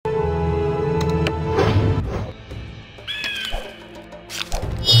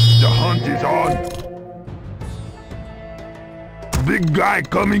big guy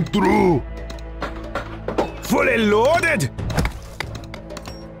coming through. Fully loaded.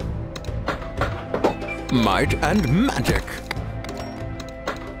 Might and magic.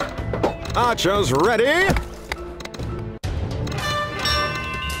 Archers ready.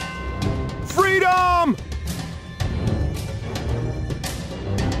 Freedom!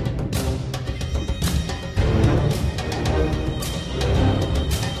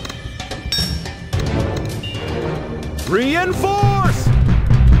 Reinforce!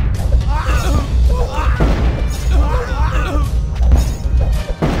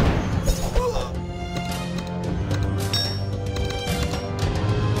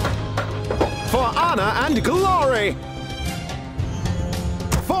 For honor and glory!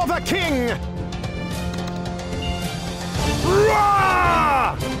 For the king!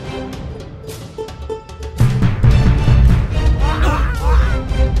 Roar!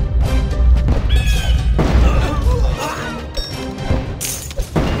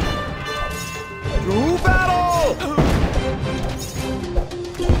 To battle!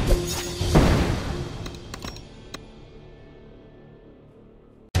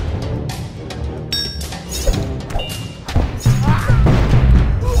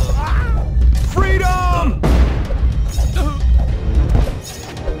 Freedom!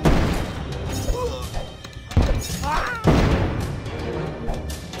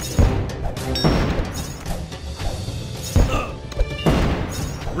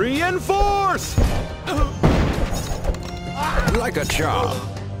 Reinforce! Like a charm.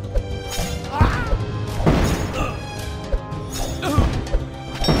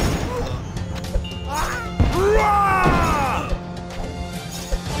 Roar!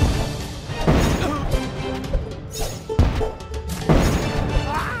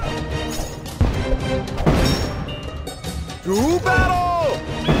 To battle!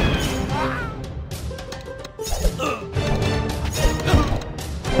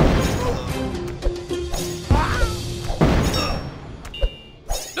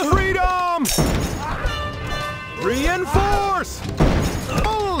 Freedom! Reinforce!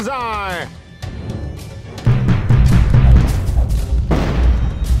 Bullseye!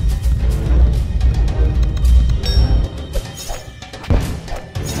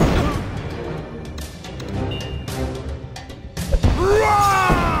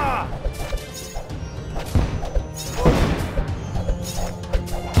 Roar!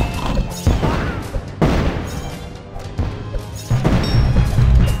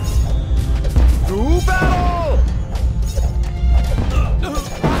 To battle!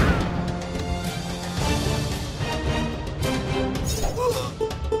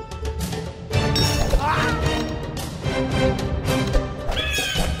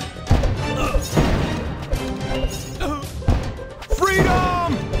 Freedom!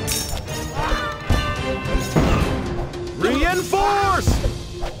 Reinforce!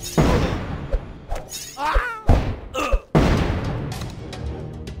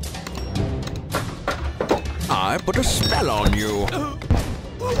 I put a spell on you.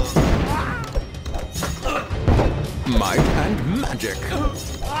 Might and magic.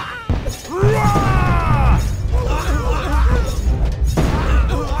 Roar!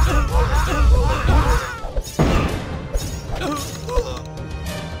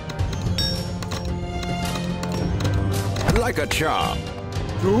 Like a charm.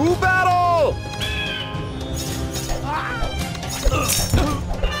 To battle!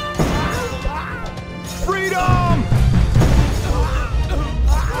 Freedom!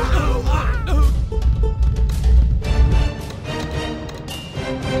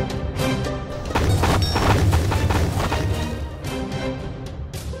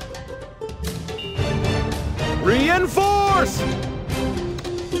 Reinforce!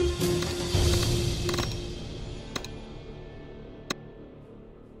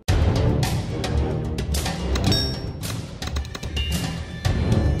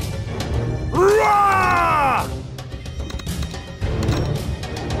 Roar!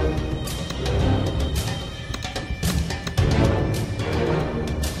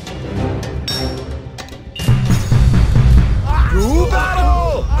 To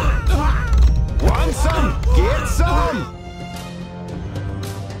battle! Want some? Get some!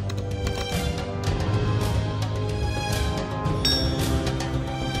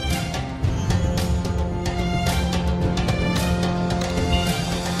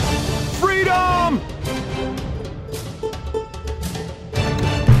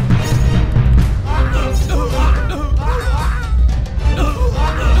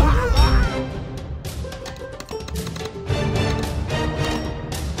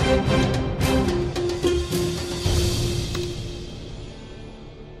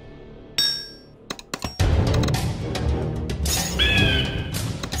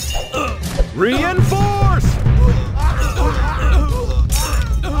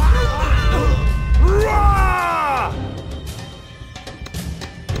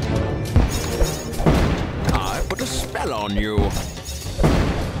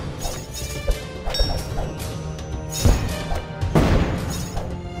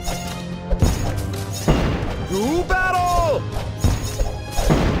 To battle!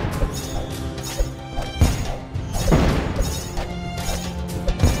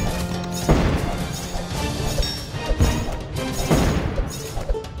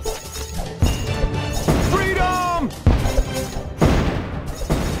 Freedom!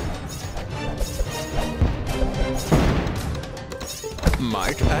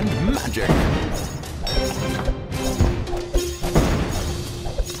 Might and magic.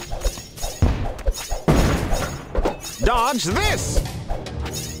 Dodge this!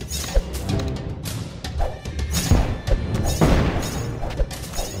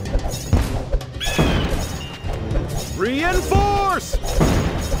 Reinforce!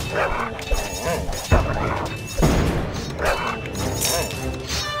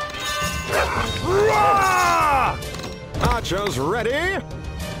 Rah! Archers ready?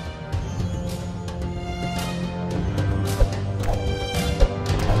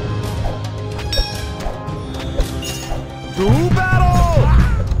 To battle!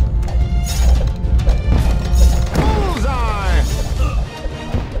 Bullseye!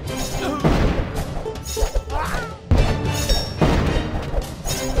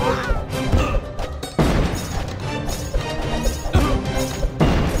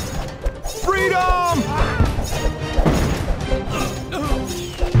 Freedom!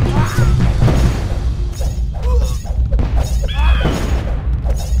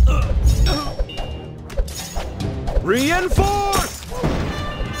 Reinforce!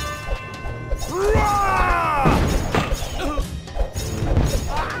 Rah!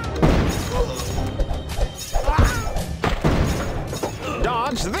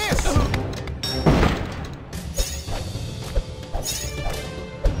 Dodge this!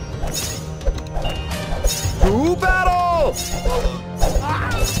 To battle!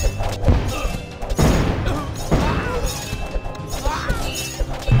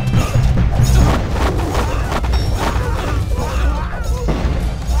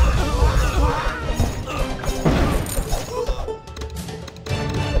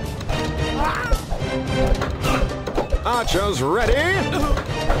 Archers ready?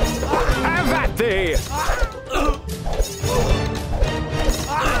 Have at thee!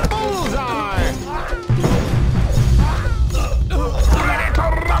 Bullseye! Ready to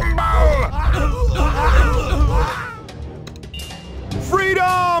rumble!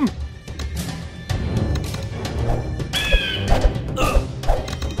 Freedom!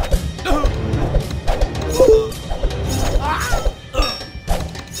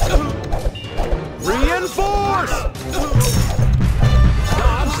 Reinforce!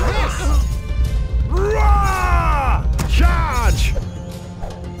 Dodge this! Rah! Charge!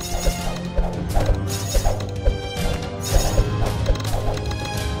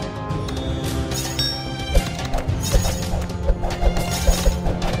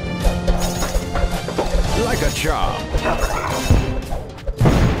 Like a charm.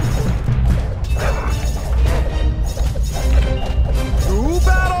 To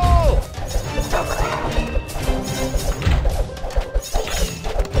battle!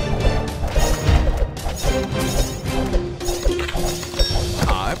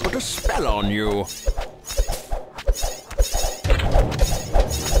 I put a spell on you.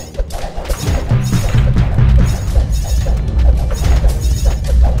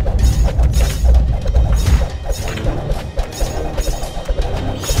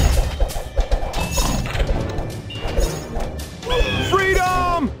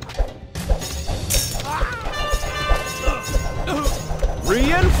 Freedom!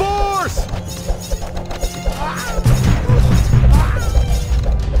 Reinforce!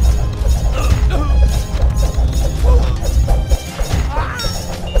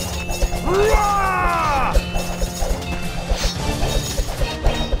 Rah!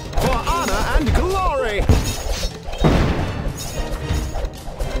 For honor and glory!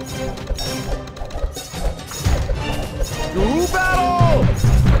 To battle!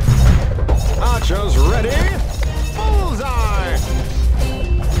 Archers ready? Bullseye!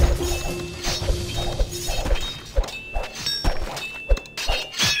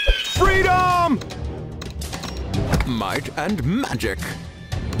 Freedom! Might and magic.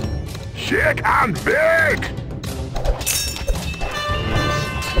 Shake and bake!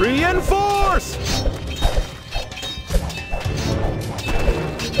 Reinforce!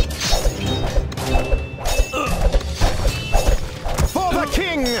 For the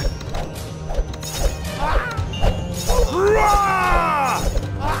king! Rah!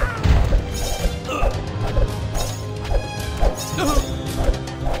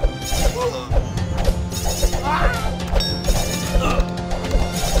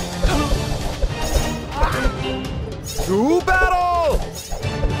 To battle!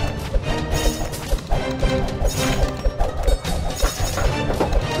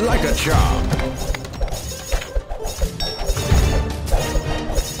 like a charm.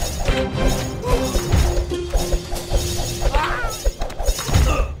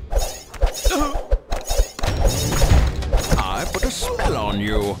 I put a spell on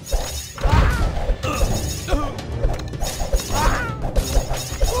you.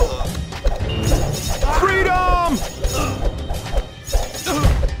 Freedom!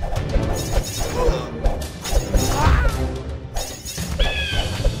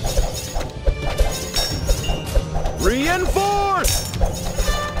 Reinforce!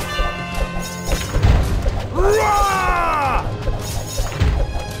 Roar!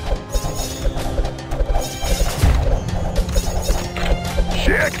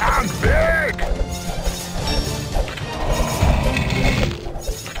 Shake and bake!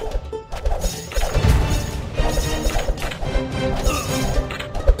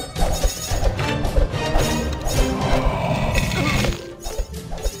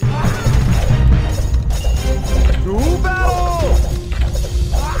 To battle!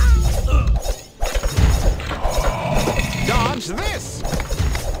 Dodge this!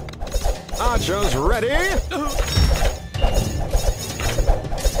 Archers ready!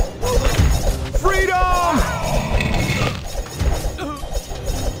 Freedom!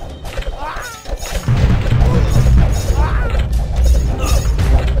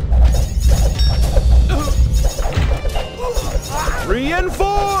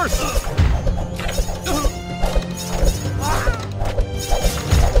 Reinforce!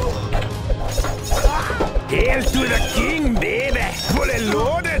 Hail to the king, baby! Fully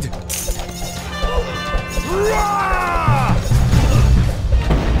loaded! Roar!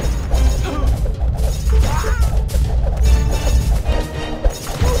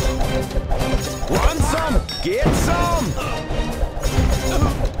 Want some? Get some!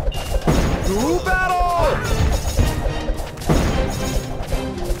 To battle!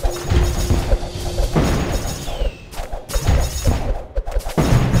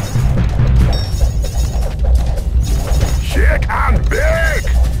 Shake and bake!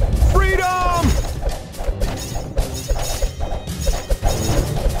 Freedom!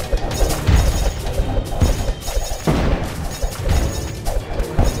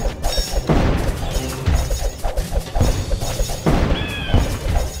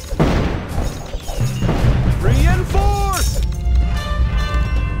 Reinforce!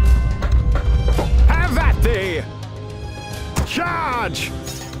 Have at thee! Charge!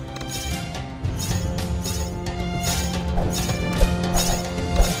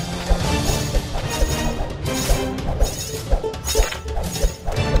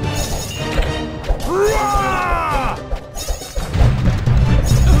 Roar!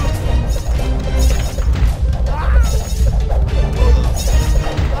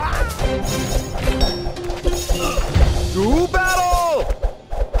 To battle!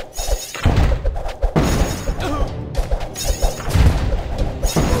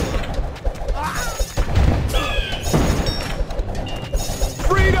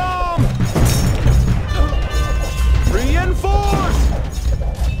 Freedom! Reinforce!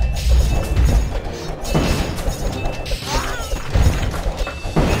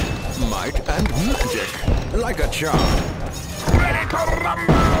 Might and magic, like a charm.